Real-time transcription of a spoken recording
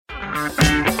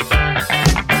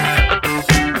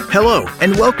Hello,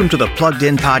 and welcome to the Plugged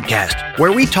In Podcast,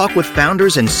 where we talk with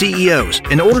founders and CEOs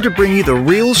in order to bring you the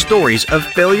real stories of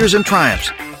failures and triumphs,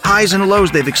 highs and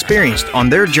lows they've experienced on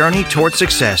their journey toward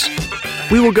success.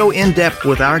 We will go in depth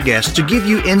with our guests to give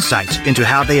you insights into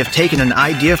how they have taken an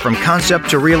idea from concept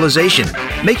to realization,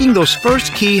 making those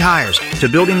first key hires to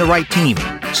building the right team,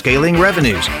 scaling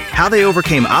revenues, how they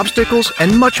overcame obstacles,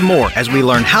 and much more as we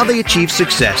learn how they achieved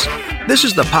success. This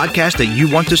is the podcast that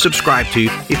you want to subscribe to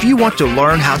if you want to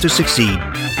learn how to succeed.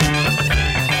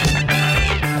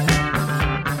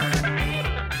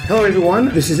 Hello, everyone.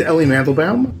 This is Eli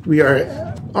Mandelbaum. We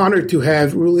are honored to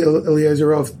have Ruli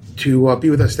Eliezerov to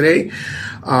be with us today.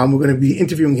 We're going to be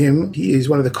interviewing him. He is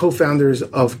one of the co-founders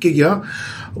of Gigya,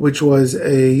 which was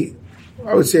an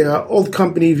old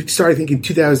company started, I think, in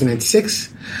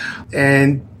 2006,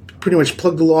 and pretty much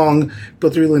plugged along,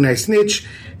 built a really nice niche,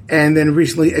 and then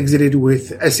recently exited with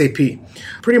SAP.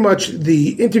 Pretty much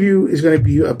the interview is going to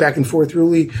be back and forth,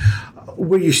 really,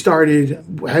 where you started,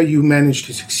 how you managed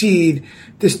to succeed,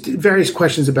 just various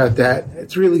questions about that.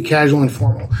 It's really casual and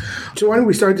formal. So why don't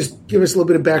we start, just give us a little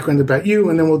bit of background about you,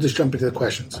 and then we'll just jump into the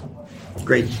questions.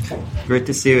 Great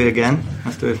to see you again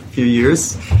after a few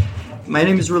years. My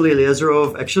name is Ruli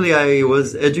Eliezerov. Actually, I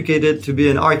was educated to be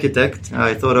an architect.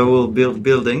 I thought I will build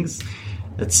buildings.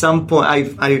 At some point,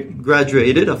 I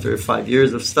graduated after 5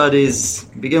 years of studies,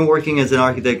 began working as an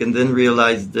architect, and then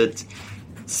realized that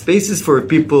spaces for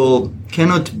people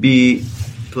cannot be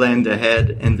planned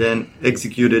ahead and then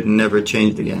executed and never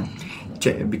changed again.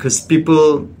 Because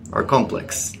people are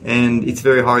complex, and it's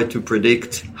very hard to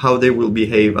predict how they will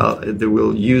behave, they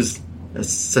will use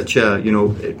such a,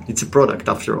 it's a product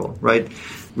after all, right?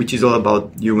 Which is all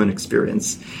about human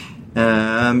experience.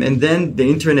 And then the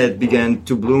internet began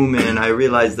to bloom, and I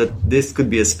realized that this could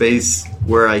be a space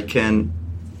where I can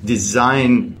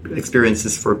design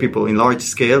experiences for people in large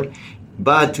scale,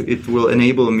 but it will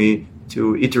enable me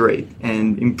to iterate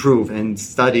and improve and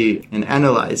study and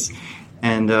analyze.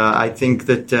 And I think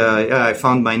that I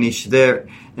found my niche there,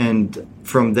 and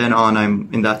from then on I'm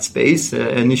in that space.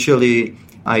 Initially,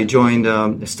 I joined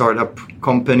a startup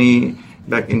company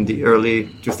back in the early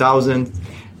 2000s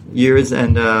years,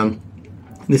 and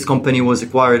this company was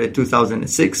acquired in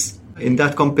 2006. In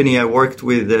that company, I worked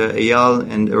with Eyal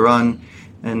and Eran,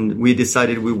 and we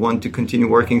decided we want to continue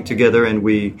working together, and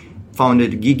we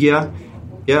founded Gigya.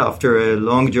 After a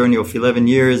long journey of 11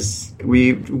 years,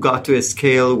 we got to a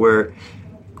scale where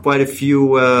quite a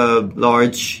few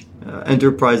large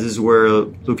enterprises were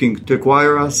looking to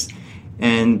acquire us.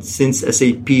 And since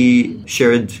SAP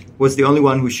was the only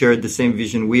one who shared the same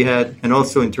vision we had, and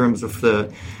also in terms of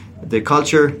the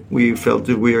culture, we felt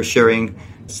that we are sharing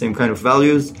the same kind of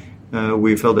values.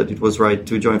 We felt that it was right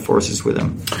to join forces with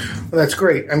them. Well, that's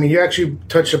great. I mean, you actually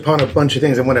touched upon a bunch of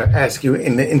things I want to ask you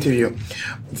in the interview,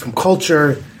 from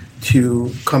culture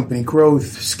to company growth,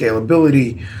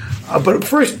 scalability. But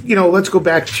first, let's go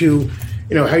back to,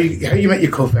 how you met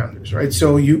your co-founders, right?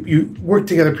 So you worked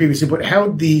together previously, but how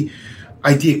did the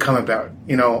idea come about?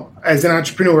 As an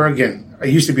entrepreneur, again, I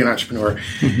used to be an entrepreneur.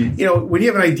 Mm-hmm. When you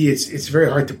have an idea, it's very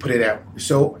hard to put it out.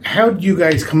 So how did you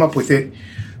guys come up with it?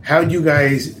 How did you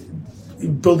guys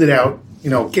build it out?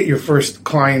 Get your first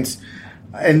clients,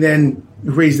 and then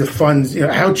raise the funds.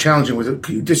 How challenging was it?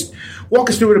 Could you just walk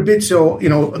us through it a bit so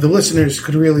the listeners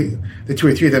could really, the 2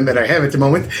 or 3 of them that I have at the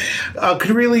moment,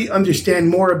 could really understand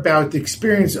more about the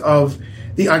experience of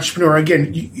the entrepreneur.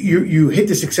 Again, you hit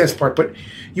the success part, but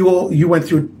you went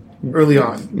through early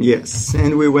on. Yes,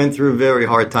 and we went through very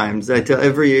hard times. I tell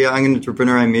every young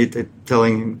entrepreneur I meet,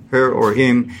 telling her or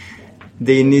him,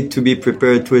 they need to be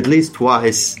prepared to at least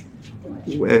twice,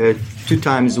 2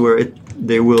 times where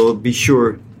they will be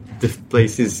sure the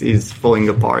place is falling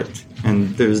apart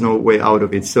and there's no way out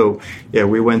of it. So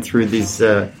we went through these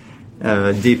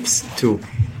dips too.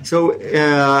 So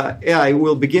I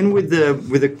will begin with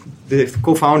the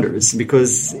co-founders,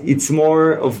 because it's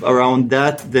more of around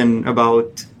that than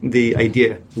about the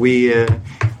idea. We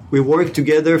worked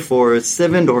together for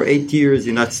 7 or 8 years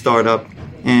in that startup,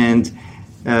 and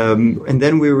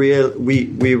then we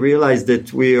realized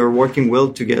that we are working well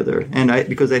together. And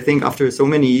because I think after so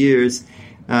many years,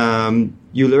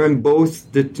 you learn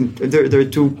both that there are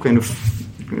 2 kind of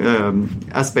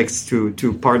aspects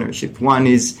to partnership. One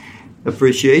is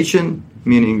appreciation,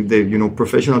 meaning the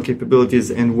professional capabilities,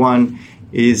 and one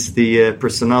is the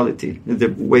personality, the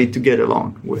way to get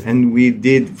along. And we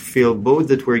did feel both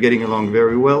that we're getting along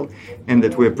very well and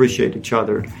that we appreciate each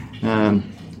other.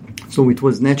 So it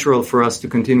was natural for us to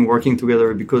continue working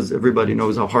together, because everybody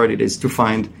knows how hard it is to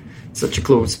find such a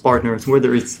close partner,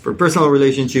 whether it's for personal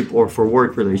relationship or for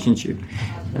work relationship.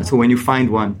 So when you find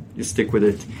one, you stick with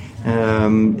it.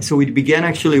 So it began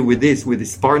actually with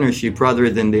this partnership rather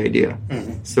than the idea.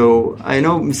 Mm-hmm. So I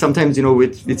know sometimes,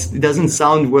 it doesn't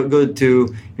sound good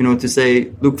to, to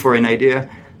say, look for an idea,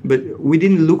 but we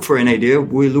didn't look for an idea.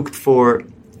 We looked for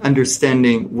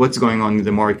understanding what's going on in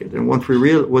the market. And what we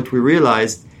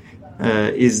realized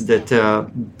is that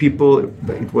people,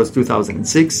 it was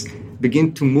 2006,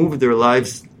 begin to move their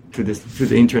lives to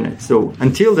the internet. So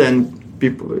until then,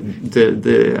 people,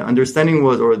 the understanding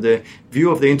was, or the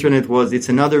view of the internet was, it's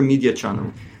another media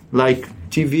channel, like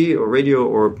TV or radio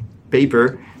or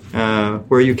paper,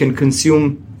 where you can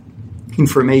consume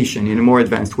information in a more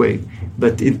advanced way.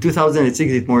 But in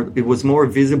 2006, it was more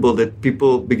visible that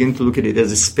people begin to look at it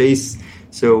as a space.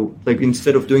 So, like,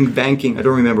 instead of doing banking, I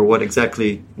don't remember what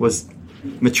exactly was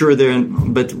mature there,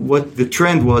 but what the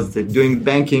trend was, that doing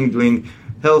banking, doing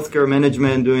healthcare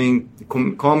management, doing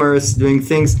commerce, doing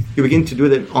things, you begin to do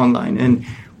that online,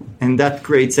 and that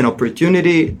creates an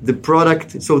opportunity. The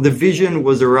product, so the vision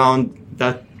was around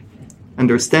that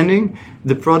understanding.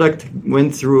 The product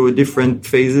went through different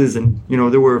phases, and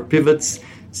there were pivots.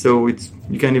 So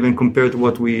you can't even compare to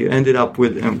what we ended up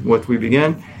with and what we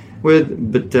began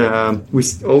with. But we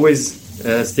always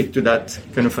stick to that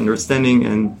kind of understanding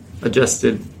and adjust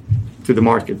it to the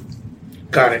market.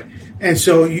 Got it. And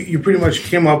so you pretty much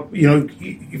came up, for you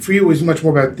it was much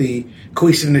more about the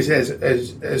cohesiveness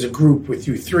as a group with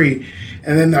you three,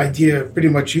 and then the idea pretty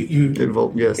much you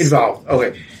evolved. Yes. Evolved.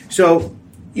 Okay. So,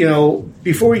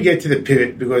 before we get to the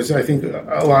pivot, because I think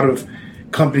a lot of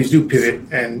companies do pivot,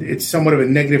 and it's somewhat of a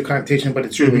negative connotation, but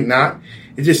it's really not.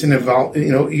 It's just an evolve.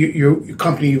 Your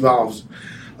company evolves.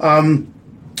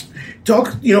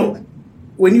 Talk.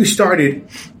 When you started,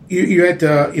 you had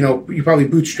to. You probably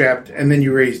bootstrapped, and then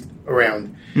you raised a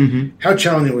round. Mm-hmm. How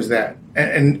challenging was that?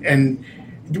 And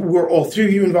were all three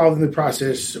of you involved in the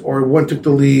process, or one took the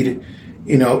lead?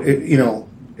 Etc.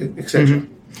 Mm-hmm.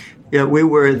 Yeah,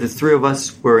 the three of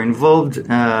us were involved.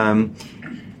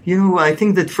 I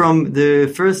think that from the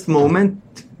first moment,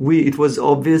 it was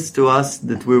obvious to us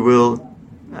that we will,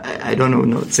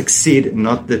 succeed.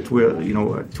 Not that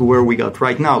we're, to where we got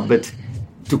right now, but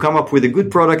to come up with a good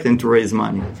product and to raise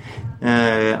money.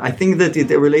 I think that it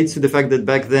relates to the fact that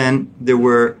back then we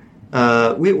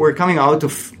were coming out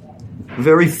of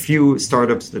very few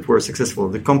startups that were successful.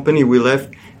 The company we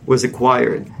left was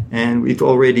acquired, and it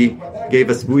already gave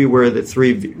us. We were the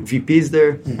three VPs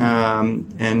there,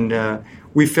 and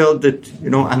we felt that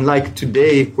unlike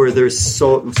today, where there's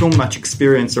so much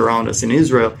experience around us in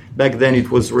Israel, back then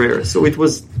it was rare. So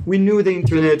we knew the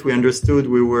internet, we understood,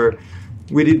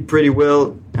 we did pretty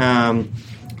well.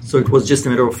 So it was just a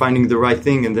matter of finding the right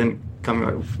thing and then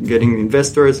getting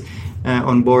investors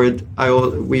on board. I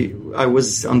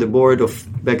was on the board of,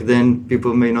 back then,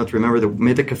 people may not remember, the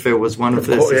MetaCafe was one of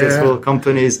the successful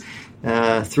companies.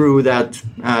 Through that,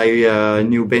 I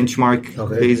knew Benchmark,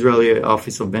 the Israeli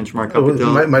office of Benchmark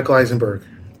Capital. Michael Eisenberg.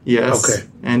 Yes. Okay.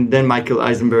 And then Michael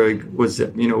Eisenberg was,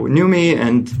 knew me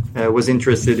and was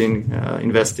interested in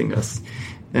investing us.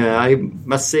 I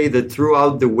must say that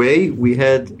throughout the way, we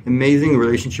had amazing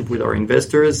relationship with our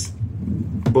investors.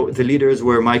 Both the leaders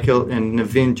were Michael and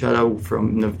Navin Chadha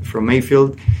from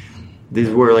Mayfield. These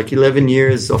were like 11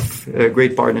 years of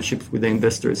great partnerships with the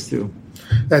investors too.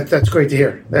 That's great to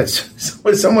hear. That's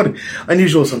somewhat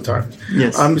unusual sometimes.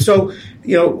 Yes. So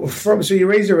you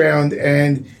raised around,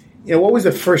 and what was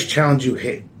the first challenge you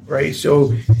hit? Right.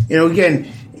 So again,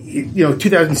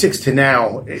 2006 to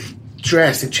now.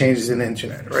 Drastic changes in the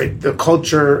internet, right? The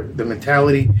culture, the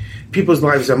mentality, people's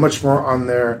lives are much more on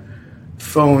their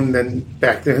phone than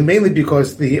back then, mainly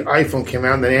because the iPhone came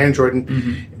out and then Android,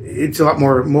 and it's a lot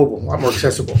more mobile, a lot more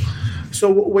accessible. So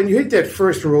when you hit that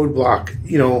first roadblock,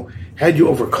 how do you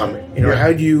overcome it?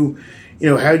 How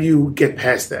do you get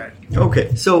past that?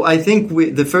 Okay, so I think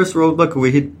the first roadblock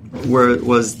we hit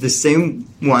was the same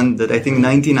one that I think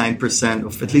 99%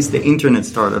 of at least the internet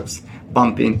startups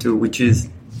bump into, which is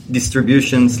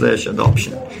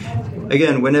distribution/adoption.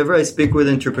 Again, whenever I speak with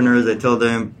entrepreneurs, I tell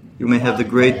them, you may have the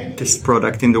greatest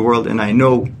product in the world, and I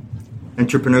know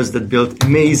entrepreneurs that build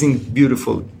amazing,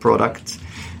 beautiful products,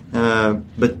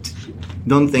 but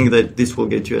don't think that this will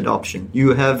get you adoption.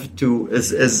 You have to,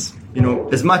 as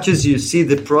much as you see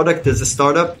the product as a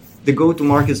startup, the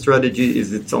go-to-market strategy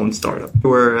is its own startup.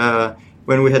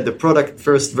 When we had the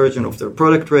first version of the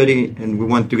product ready, and we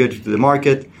want to get it to the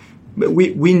market, but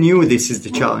we knew this is the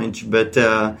challenge, but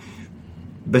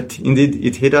indeed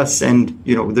it hit us, and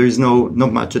there is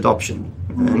not much adoption.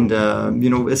 And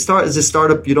as a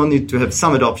startup, you don't need to have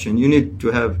some adoption; you need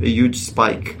to have a huge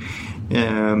spike.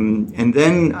 And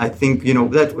then I think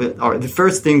the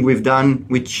first thing we've done,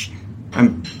 which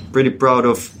I'm pretty proud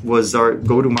of was our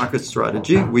go-to-market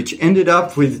strategy, which ended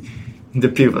up with the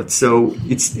pivot. So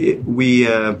we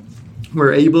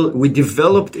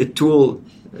developed a tool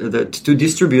to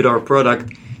distribute our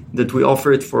product that we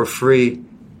offer it for free.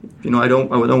 I don't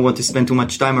want to spend too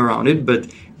much time around it, but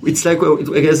it's like,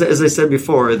 as I said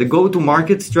before, the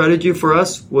go-to-market strategy for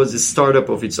us was a startup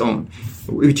of its own,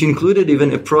 which included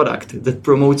even a product that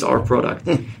promotes our product.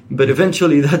 But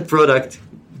eventually that product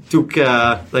took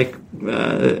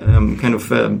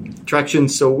traction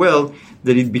so well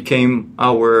that it became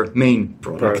our main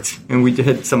product. And we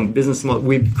had some business model.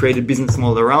 We created business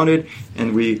model around it,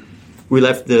 and we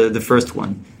left the first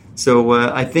one. So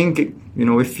I think,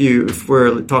 if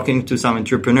we're talking to some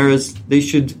entrepreneurs, they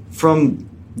should, from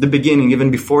the beginning,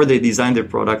 even before they design their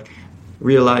product,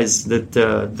 realize that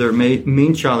their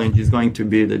main challenge is going to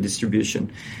be the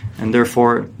distribution. And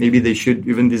therefore, maybe they should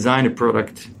even design a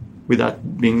product with that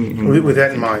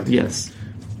in mind. Yes.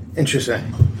 Interesting.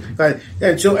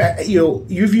 And so,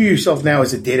 you view yourself now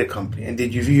as a data company, and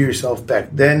did you view yourself back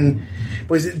then?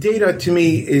 Because data, to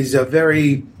me, is a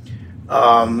very,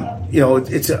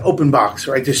 it's an open box,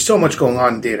 right? There's so much going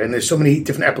on in data, and there's so many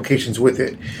different applications with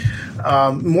it.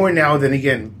 More now than,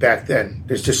 again, back then.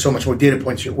 There's just so much more data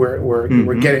points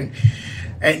we're getting.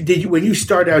 And when you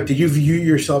start out, did you view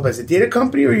yourself as a data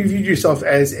company, or you viewed yourself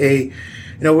as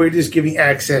we're just giving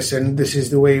access, and this is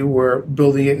the way we're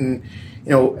building it, and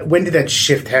when did that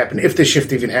shift happen, if the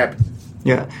shift even happened?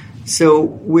 Yeah.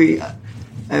 So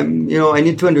I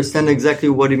need to understand exactly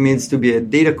what it means to be a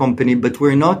data company, but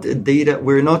we're not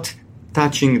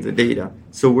touching the data.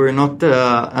 So we're not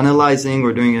analyzing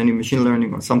or doing any machine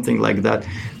learning or something like that.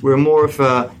 We're more of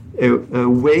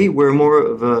we're more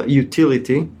of a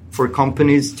utility for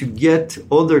companies to get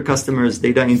all their customers'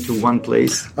 data into one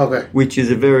place, which is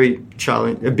a big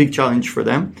challenge for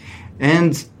them.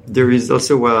 And there is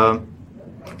also a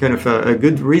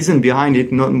good reason behind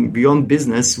it, not beyond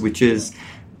business, which is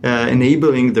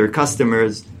enabling their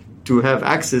customers to have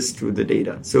access to the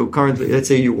data. So currently, let's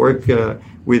say you work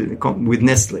with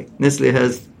Nestle. Nestle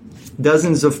has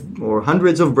dozens or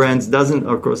hundreds of brands,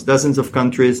 across dozens of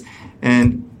countries,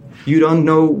 and you don't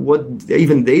know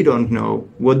they don't know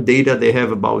what data they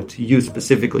have about you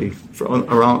specifically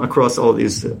across all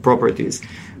these properties.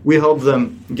 We help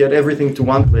them get everything to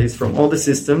one place from all the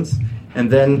systems,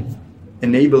 and then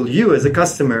enable you as a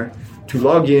customer to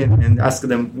log in and ask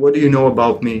them, what do you know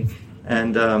about me?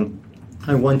 And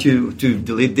I want you to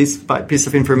delete this piece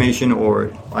of information,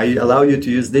 or I allow you to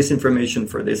use this information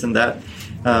for this and that.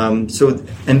 And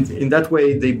in that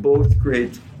way, they both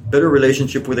create better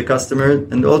relationship with the customer,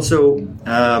 and also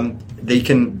they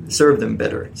can serve them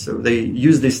better. So they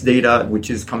use this data, which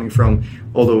is coming from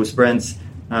all those brands,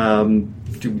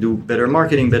 to do better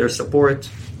marketing, better support,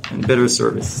 and better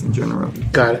service in general.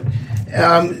 Got it.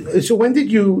 So when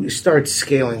did you start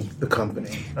scaling the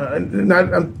company? I'm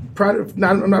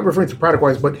not referring to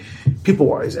product-wise, but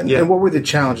people-wise. And what were the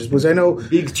challenges? Because I know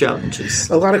big challenges.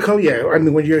 A lot of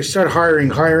when you start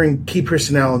hiring key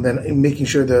personnel, and then making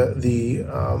sure the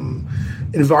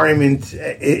environment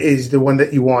is the one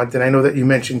that you want. And I know that you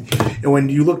mentioned, when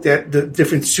you looked at the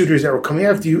different suitors that were coming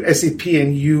after you, SAP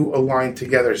and you aligned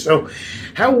together. So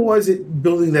how was it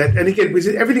building that? And again,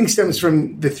 everything stems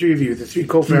from the three of you, the three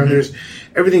co-founders.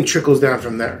 Mm-hmm. Everything trickles down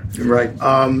from there. Right.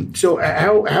 So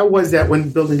how was that when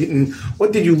building it, and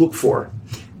what did you look for?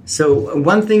 So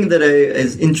one thing that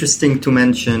is interesting to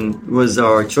mention was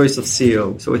our choice of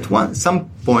CEO. So at one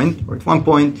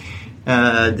point,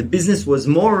 the business was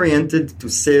more oriented to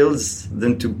sales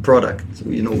than to product. So,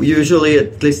 usually,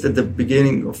 at least at the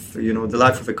beginning of the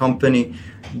life of a company,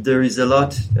 there is a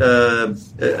lot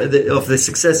of the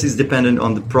success is dependent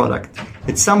on the product.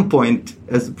 At some point,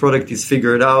 as the product is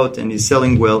figured out and is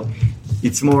selling well,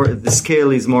 the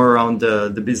scale is more around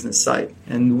the business side.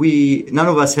 And none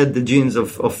of us had the genes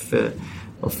of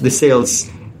the sales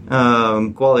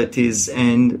qualities.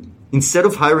 And instead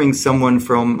of hiring someone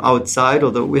from outside,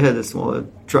 although we had a small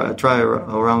try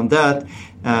around that,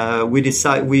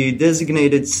 we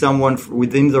designated someone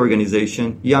within the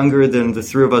organization, younger than the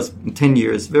three of us, 10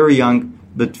 years, very young,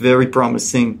 but very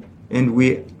promising. And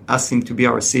we asked him to be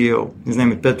our CEO. His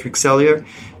name is Patrick Sellier.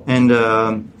 And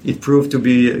it proved to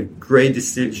be a great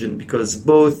decision, because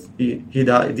both he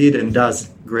did and does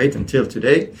great until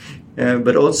today.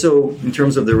 But also in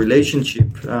terms of the relationship,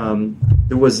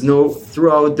 there was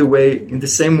throughout the way, in the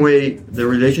same way, the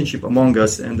relationship among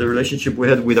us and the relationship we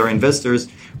had with our investors,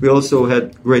 we also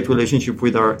had great relationship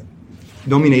with our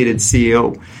nominated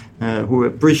CEO, who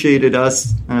appreciated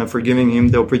us for giving him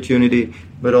the opportunity,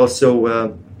 but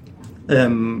also,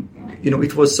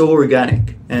 it was so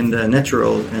organic and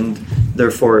natural, and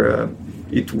therefore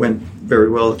it went very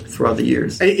well throughout the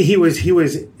years. He was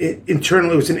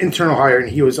internal. It was an internal hire, and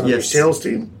he was on your sales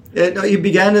team. He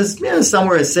began as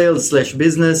somewhere as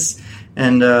sales/business,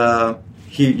 and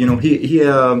he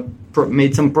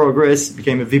made some progress.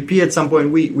 Became a VP at some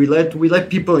point. We let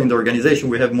people in the organization.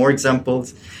 We have more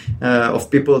examples of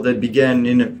people that began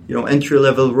in entry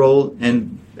level role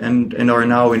and are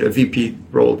now in a VP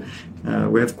role.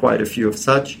 We have quite a few of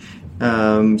such.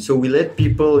 So we let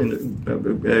people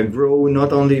grow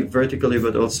not only vertically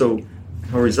but also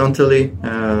horizontally.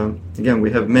 Again,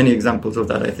 we have many examples of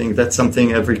that. I think that's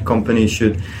something every company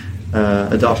should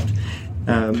adopt.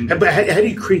 But how do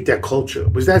you create that culture?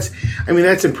 That's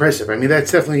impressive. I mean,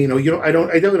 that's definitely I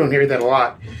definitely don't hear that a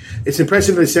lot. It's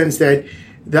impressive in the sense that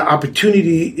the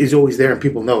opportunity is always there and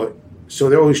people know it, so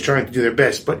they're always trying to do their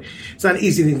best. But it's not an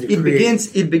easy thing to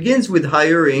create. It begins with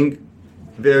hiring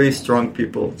very strong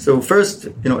people. So first,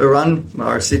 Eran,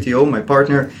 our CTO, my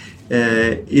partner,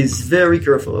 is very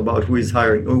careful about who is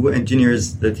hiring, who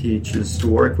engineers that he chooses to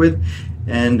work with.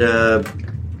 And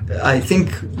I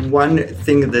think one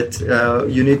thing that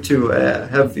you need to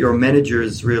have your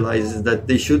managers realize is that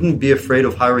they shouldn't be afraid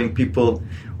of hiring people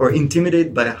or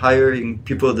intimidated by hiring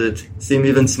people that seem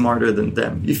even smarter than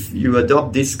them. If you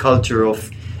adopt this culture of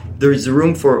there is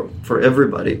room for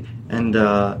everybody, and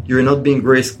you're not being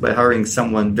risked by hiring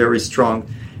someone very strong,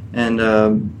 and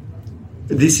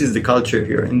this is the culture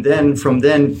here. And then from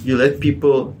then you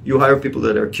hire people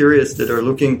that are curious, that are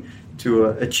looking to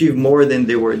achieve more than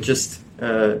they were just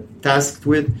tasked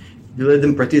with. You let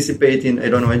them participate in,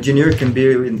 engineer can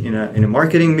be in a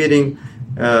marketing meeting,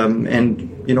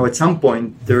 and at some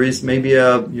point there is maybe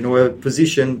a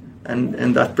position,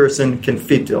 and that person can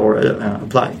fit or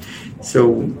apply.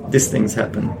 So these things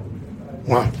happen.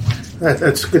 Wow,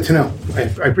 that's good to know.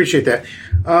 I appreciate that.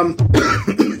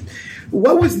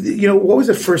 What was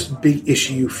the first big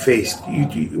issue you faced?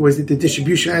 Was it the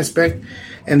distribution aspect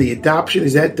and the adoption?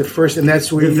 Is that the first? And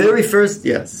that's where the very first,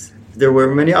 yes. There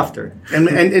were many after.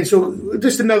 And so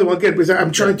just another one again, because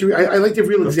I'm trying to, I like the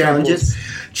real examples.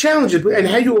 Challenges, and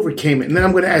how you overcame it. And then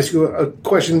I'm going to ask you a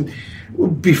question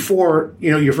before,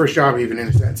 your first job even, in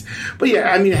a sense. But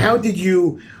yeah, I mean, how did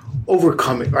you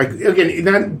overcome it? Like, again,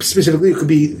 not specifically, it could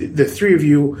be the three of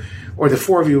you or the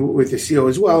four of you with the CEO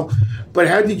as well. But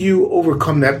how did you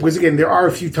overcome that? Because again, there are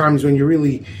a few times when you're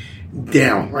really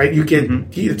down, right? You get,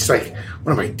 it's like,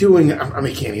 what am I doing? I'm not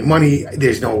making any money.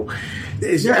 There's no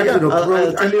growth.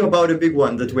 I'll tell you about a big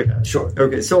one that we had. Sure.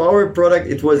 Okay, so our product,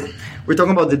 we're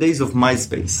talking about the days of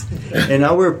MySpace. And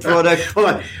our product... Hold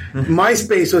on.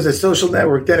 MySpace was a social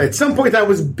network that at some point that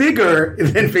was bigger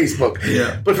than Facebook.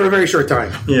 Yeah. But for a very short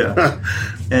time. Yeah.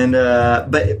 And,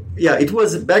 but yeah, it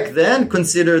was back then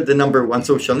considered the number one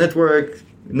social network,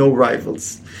 no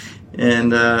rivals.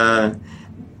 And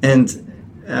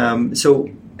so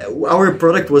our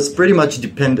product was pretty much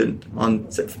dependent on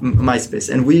MySpace,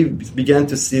 and we began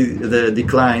to see the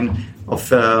decline of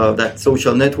that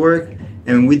social network,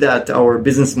 and with that our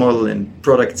business model and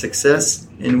product success,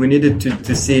 and we needed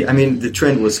to see, the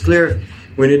trend was clear,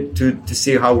 we needed to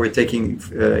see how we're taking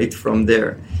it from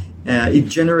there. It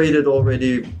generated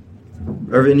already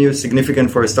revenue significant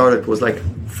for a startup, was like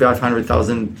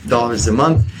 $500,000 a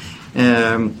month,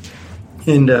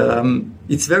 and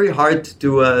it's very hard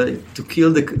to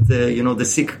kill the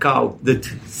sick cow that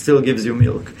still gives you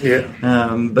milk. Yeah.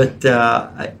 But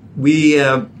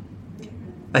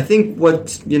I think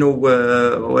what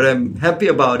I'm happy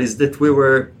about is that we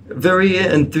were very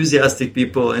enthusiastic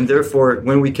people, and therefore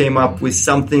when we came up with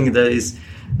something that is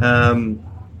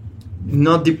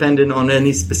not dependent on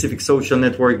any specific social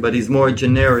network, but is more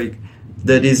generic,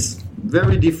 that is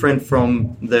very different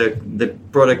from the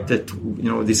product that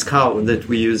this cow that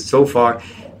we used so far.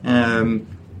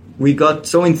 We got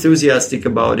so enthusiastic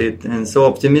about it and so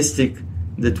optimistic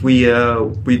that we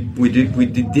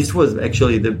did. This was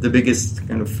actually the biggest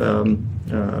kind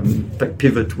of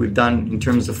pivot we've done in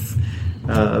terms of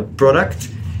product.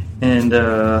 And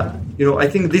I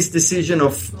think this decision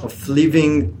of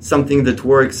leaving something that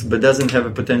works but doesn't have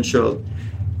a potential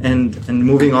and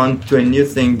moving on to a new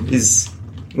thing is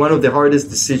one of the hardest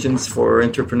decisions for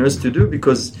entrepreneurs to do,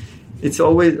 because you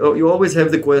always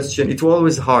have the question, it's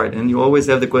always hard, and you always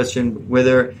have the question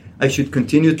whether I should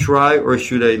continue to try or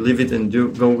should I leave it and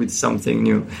go with something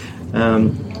new.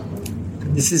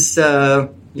 This is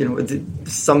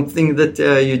something that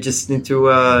you just need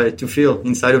to feel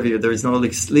inside of you. There is no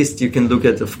list you can look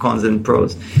at of cons and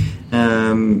pros,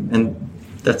 and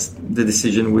that's the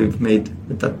decision we've made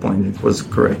at that point. It was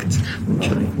correct,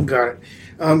 actually. Got it.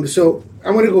 So I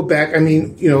want to go back.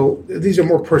 These are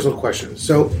more personal questions.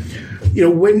 So,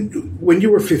 when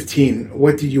you were 15,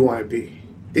 what did you want to be?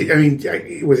 I mean,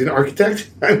 was it an architect?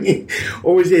 I mean,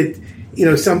 or was it,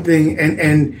 something?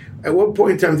 And at what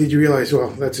point in time did you realize, well,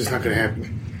 that's just not going to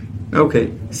happen?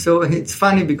 Okay, so it's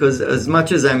funny because as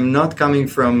much as I'm not coming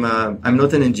from, I'm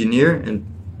not an engineer and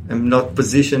I'm not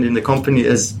positioned in the company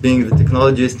as being the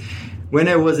technologist. When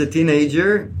I was a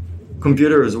teenager,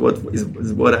 computer is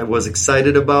what I was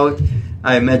excited about.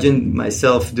 I imagined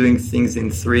myself doing things in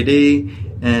 3D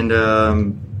and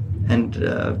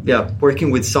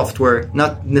working with software,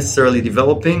 not necessarily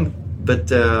developing, but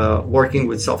working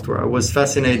with software. I was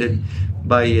fascinated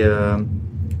by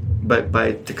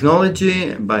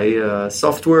technology, by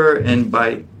software, and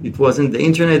it wasn't the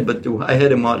internet, but I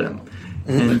had a modem,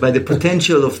 and by the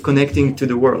potential of connecting to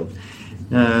the world.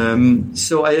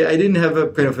 So I didn't have a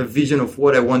kind of a vision of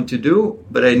what I want to do,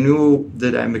 but I knew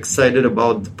that I'm excited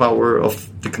about the power of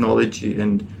technology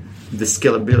and the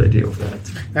scalability of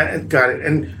that. Got it.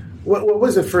 And what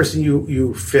was the first thing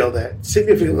you failed at?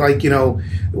 Significant, like,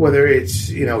 whether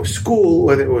it's, school,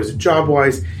 whether it was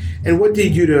job-wise, and what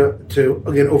did you do to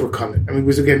again, overcome it? I mean,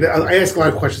 I ask a lot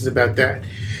of questions about that,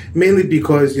 mainly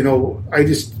because,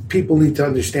 people need to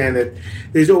understand that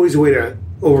there's always a way to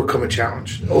overcome a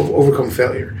challenge, overcome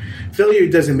failure. Failure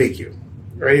doesn't make you,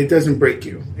 right? It doesn't break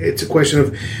you. It's a question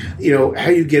of, how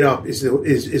you get up is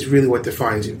really what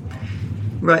defines you.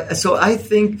 Right. So I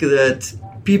think that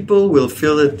people will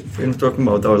feel it. I'm talking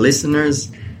about our listeners.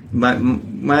 My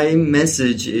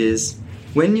message is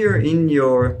when you're in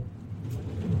your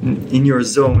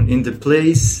zone, in the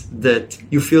place that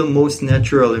you feel most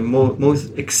natural and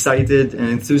most excited and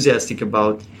enthusiastic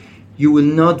about, you will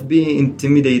not be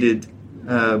intimidated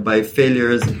by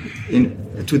failures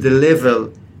to the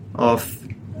level of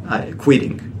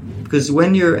quitting. Because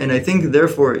and I think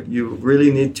therefore you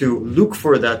really need to look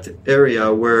for that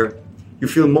area where you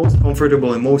feel most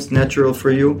comfortable and most natural for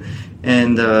you,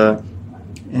 and of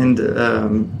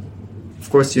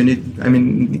course you need. I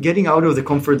mean, getting out of the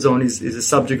comfort zone is a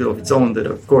subject of its own that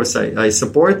of course I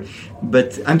support,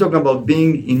 but I'm talking about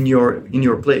being in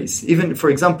your place. Even for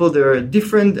example, there are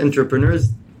different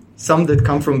entrepreneurs. Some that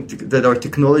come from that are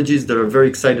technologies that are very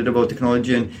excited about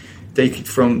technology and take it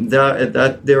from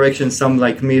that direction. Some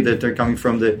like me that are coming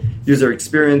from the user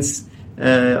experience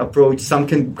approach. Some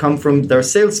can come from their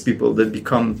salespeople that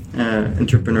become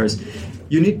entrepreneurs.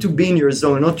 You need to be in your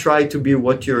zone, not try to be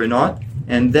what you're not,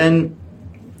 and then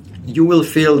you will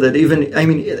feel that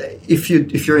if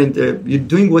you're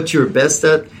doing what you're best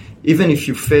at, even if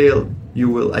you fail, you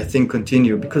will, I think,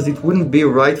 continue, because it wouldn't be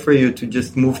right for you to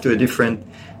just move to a different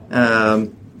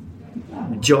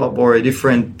job or a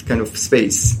different kind of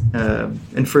space.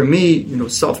 And for me,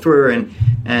 software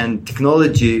and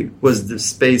technology was the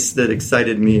space that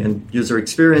excited me, and user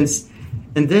experience.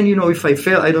 And then, if I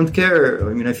fail, I don't care.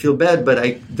 I mean, I feel bad, but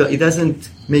it doesn't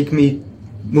make me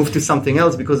move to something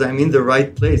else because I'm in the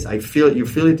right place. You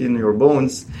feel it in your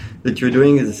bones that you're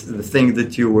doing is the thing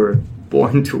that you were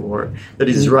born to or that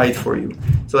is right for you.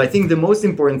 So I think the most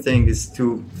important thing is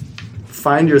to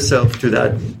find yourself to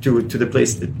the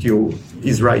place that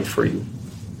is right for you,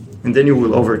 and then you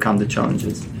will overcome the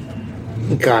challenges.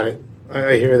 Got it.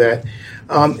 I hear that.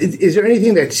 Is there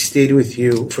anything that stayed with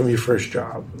you from your first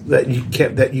job that you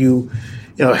kept, that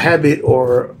habit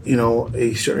or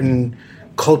a certain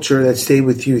culture that stayed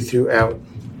with you throughout?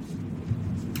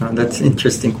 That's an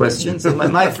interesting question. So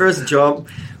my first job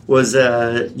was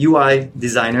a UI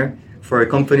designer for a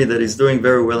company that is doing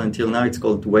very well until now. It's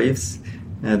called Waves.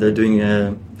 They're doing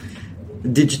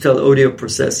digital audio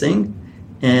processing,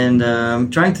 and I'm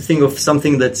trying to think of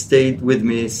something that stayed with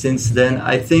me since then.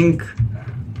 I think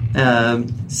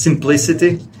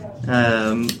simplicity.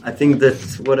 I think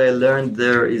that what I learned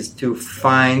there is to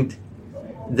find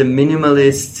the a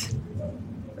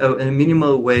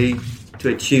minimal way to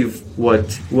achieve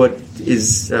what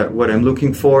I'm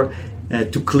looking for,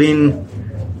 to clean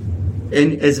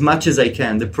as much as I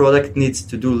can. The product needs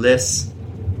to do less.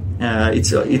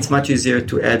 It's much easier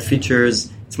to add features.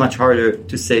 It's much harder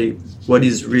to say what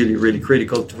is really, really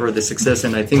critical for the success.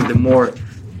 And I think the more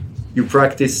you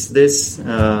practice this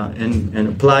and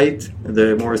apply it,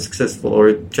 the more successful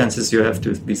or chances you have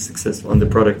to be successful and the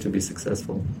product to be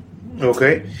successful.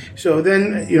 Okay. So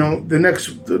then,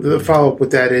 the follow-up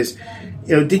with that is,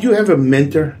 did you have a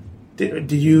mentor?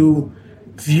 Did you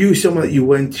view someone that you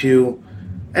went to?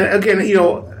 And again,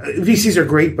 VCs are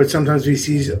great, but sometimes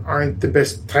VCs aren't the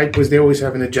best type because they always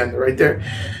have an agenda, right? There,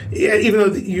 even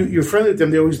though you're friendly with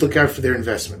them, they always look out for their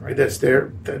investment, right? That's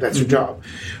their job.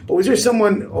 But was there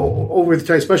someone over the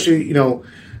time, especially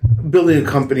building a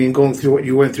company and going through what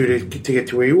you went through to get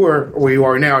to where you were, or where you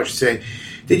are now, I should say?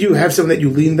 Did you have someone that you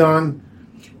leaned on?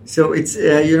 So it's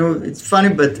it's funny,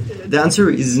 but the answer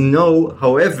is no.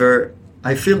 However,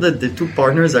 I feel that the two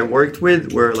partners I worked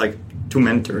with were like two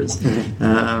mentors.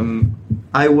 Mm-hmm.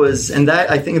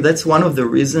 I think that's one of the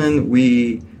reasons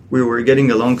we were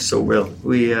getting along so well.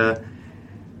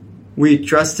 We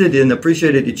trusted and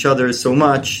appreciated each other so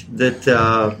much that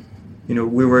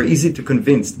we were easy to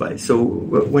convince by. So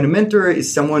when a mentor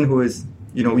is someone who is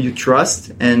you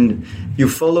trust and you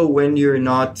follow when you're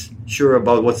not sure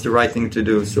about what's the right thing to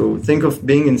do. So think of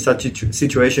being in such a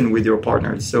situation with your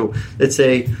partners. So let's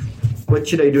say, what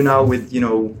should I do now with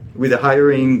the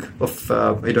hiring of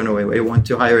I don't know, I want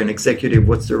to hire an executive.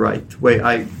 What's the right way?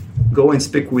 I go and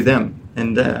speak with them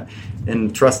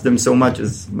and trust them so much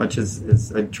as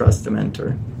I trust a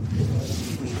mentor.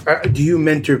 Do you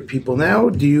mentor people now?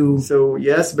 So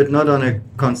yes, but not on a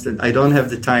constant. I don't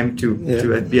have the time to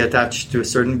be attached to a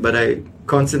certain. But I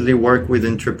constantly work with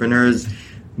entrepreneurs,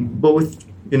 both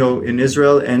in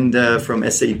Israel and from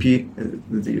SAP.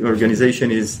 The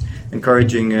organization is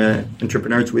encouraging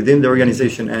entrepreneurs within the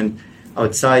organization and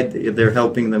outside. They're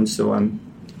helping them. So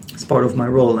as part of my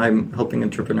role, I'm helping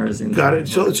entrepreneurs. Got it.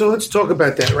 So let's talk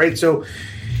about that, right? So,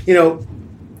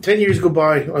 10 years go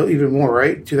by, or even more,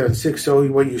 right? 2006. So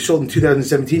what you sold in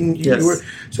 2017. Yes.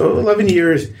 So 11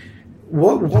 years.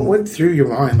 What went through your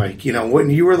mind? Like,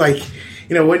 when you were like,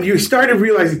 when you started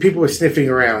realizing people were sniffing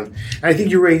around. And I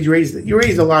think you raised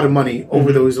a lot of money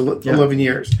over those 11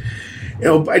 years.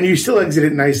 And you still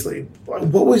exited nicely.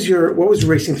 What was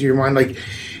racing through your mind? Like,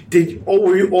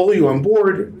 were you on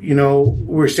board?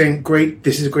 We're saying, great,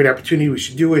 this is a great opportunity, we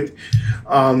should do it.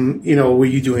 Were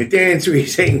you doing a dance? Were you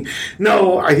saying,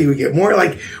 no, I think we get more?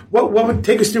 Like, what would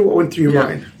take us through what went through your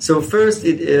mind? So first,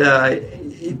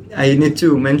 I need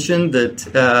to mention that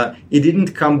it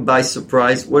didn't come by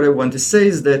surprise. What I want to say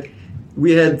is that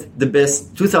we had the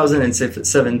best.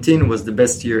 2017 was the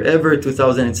best year ever.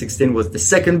 2016 was the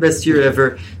second best year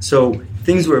ever. So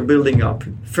things were building up.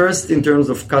 First, in terms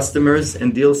of customers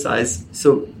and deal size.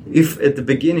 So if at the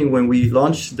beginning, when we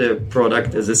launched the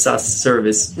product as a SaaS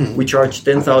service, we charged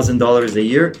 $10,000 a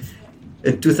year.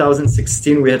 In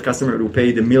 2016, we had customers who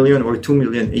paid $1 million or $2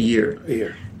 million a year.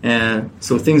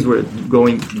 So things were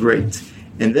going great.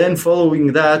 And then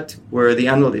following that were the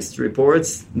analyst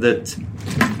reports that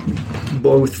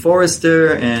both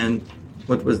Forrester and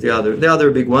what was the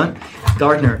other big one,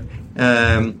 Gartner,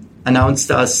 announced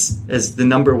us as the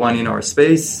number one in our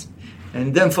space.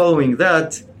 And then following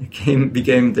that came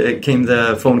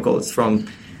the phone calls from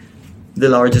the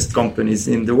largest companies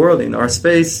in the world in our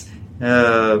space,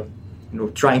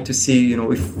 trying to see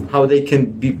how they can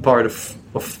be part of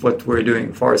what we're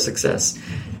doing for our success.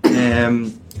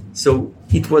 So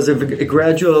it was a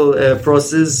gradual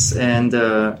process, and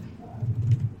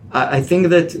I think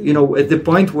that at the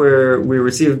point where we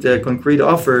received concrete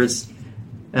offers,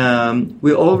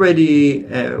 we already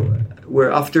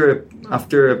were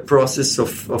after a process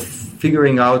of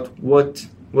figuring out what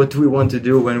we want to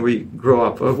do when we grow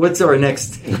up. What's our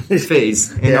next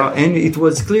phase? And it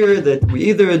was clear that we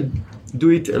either do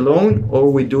it alone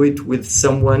or we do it with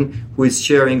someone who is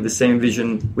sharing the same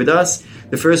vision with us.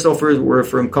 The first offers were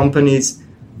from companies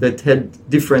that had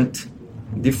different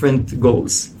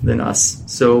goals than us.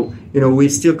 So, we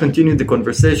still continued the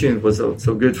conversation. It was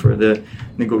also good for the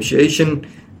negotiation,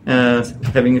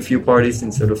 having a few parties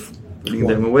instead of putting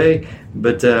them away.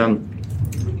 But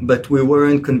we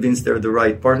weren't convinced they're the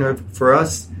right partner for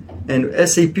us. And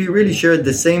SAP really shared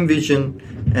the same vision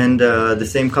and the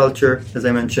same culture, as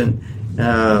I mentioned.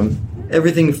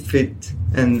 Everything fit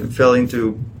and fell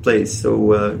into place.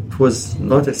 So it was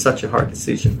not such a hard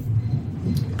decision.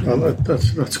 Well,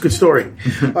 that's a good story.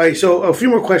 All right, so a few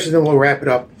more questions, then we'll wrap it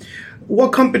up.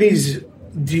 What companies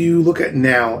do you look at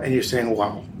now and you're saying,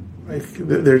 wow, like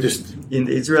they're just... In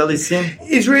the Israeli scene?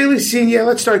 Israeli scene, yeah,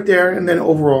 let's start there, and then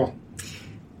overall.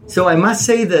 So I must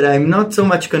say that I'm not so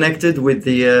much connected with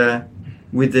the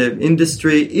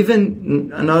industry, even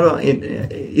not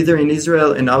either in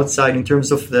Israel and outside, in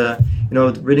terms of the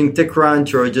reading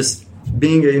TechCrunch or just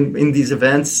being in these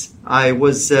events. I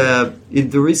was in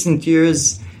the recent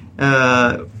years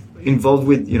involved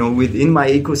with within my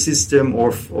ecosystem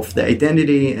of the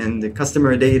identity and the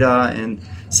customer data and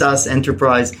SaaS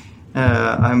enterprise.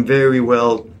 I'm very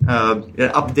well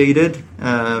updated.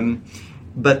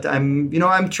 But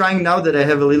I'm trying now that I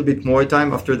have a little bit more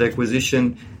time after the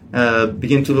acquisition,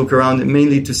 begin to look around and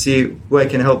mainly to see who I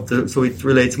can help. So it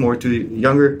relates more to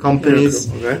younger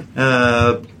companies. Okay.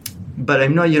 But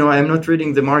I'm not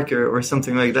reading the market or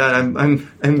something like that.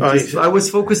 I was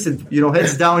focused,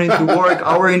 heads down into work,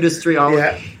 our industry.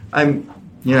 I'm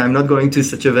not going to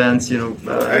such events.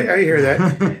 I hear that.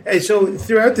 And so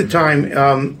throughout the time,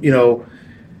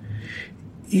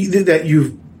 that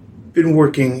you've been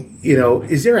working,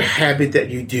 is there a habit that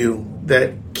you do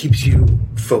that keeps you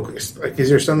focused? Like, is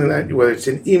there something that, whether it's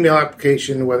an email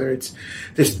application, whether it's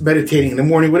just meditating in the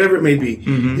morning, whatever it may be,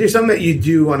 is there something that you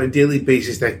do on a daily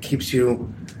basis that keeps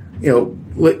you,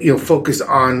 focused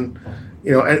on,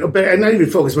 and not even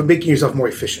focused, but making yourself more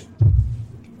efficient?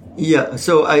 Yeah,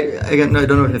 so I don't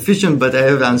know if efficient, but I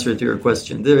have the answer to your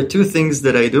question. There are two things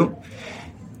that I do.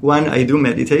 One, I do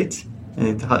meditate,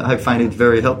 and I find it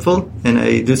very helpful, and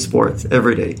I do sport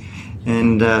every day.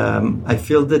 And I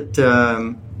feel that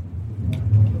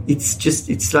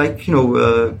it's like,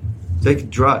 like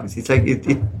drugs. It's like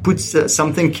it puts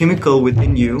something chemical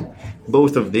within you,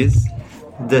 both of these,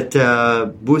 that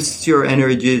boosts your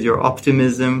energy, your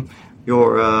optimism,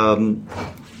 your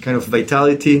kind of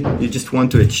vitality. You just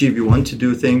want to achieve, you want to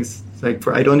do things. Like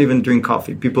I don't even drink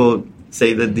coffee. People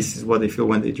say that this is what they feel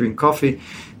when they drink coffee.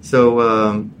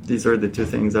 So these are the two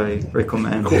things I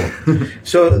recommend. Cool.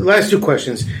 So last two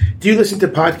questions. Do you listen to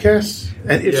podcasts?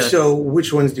 And if Yes. so,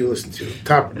 which ones do you listen to?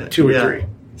 Top two or three?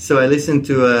 So I listen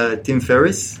to Tim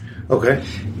Ferriss. Okay.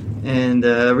 And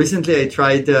recently I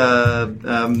tried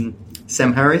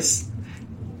Sam Harris.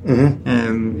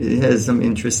 He has some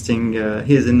interesting...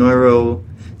 he's a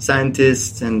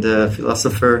neuroscientist and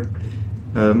philosopher.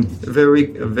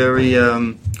 Very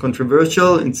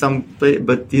controversial in some way,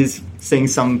 but he's saying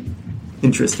some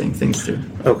interesting things too.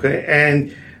 Okay.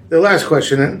 And the last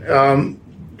question,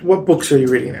 what books are you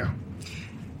reading now?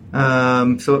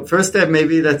 So first,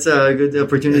 maybe that's a good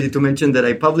opportunity to mention that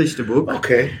I published a book,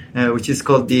 Okay. which is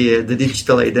called the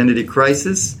Digital Identity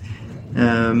Crisis,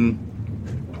 I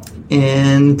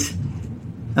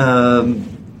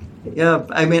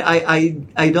mean,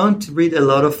 I don't read a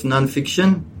lot of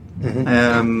nonfiction.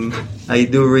 I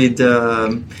do read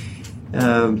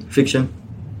fiction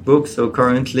books. So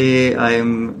currently,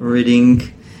 I'm reading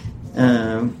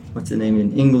what's the name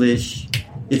in English?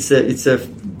 It's a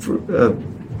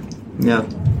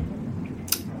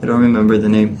I don't remember the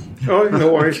name. Oh,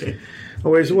 no worries. Okay.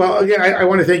 No worries. Well, again, I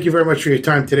want to thank you very much for your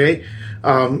time today.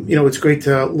 It's great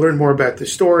to learn more about the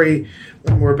story,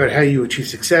 learn more about how you achieve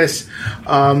success.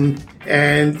 Thank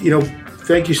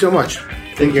you so much.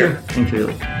 Thank you. Thank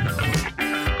you.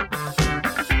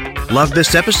 Love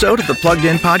this episode of the Plugged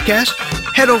In Podcast?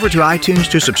 Head over to iTunes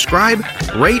to subscribe,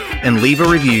 rate, and leave a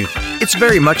review. It's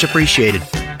very much appreciated.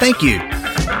 Thank you.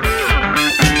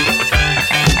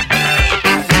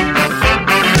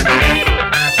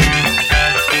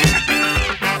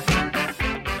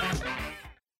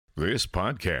 This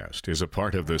podcast is a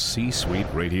part of the C-Suite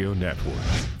Radio Network.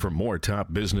 For more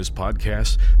top business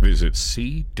podcasts, visit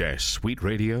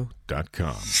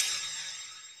c-suiteradio.com.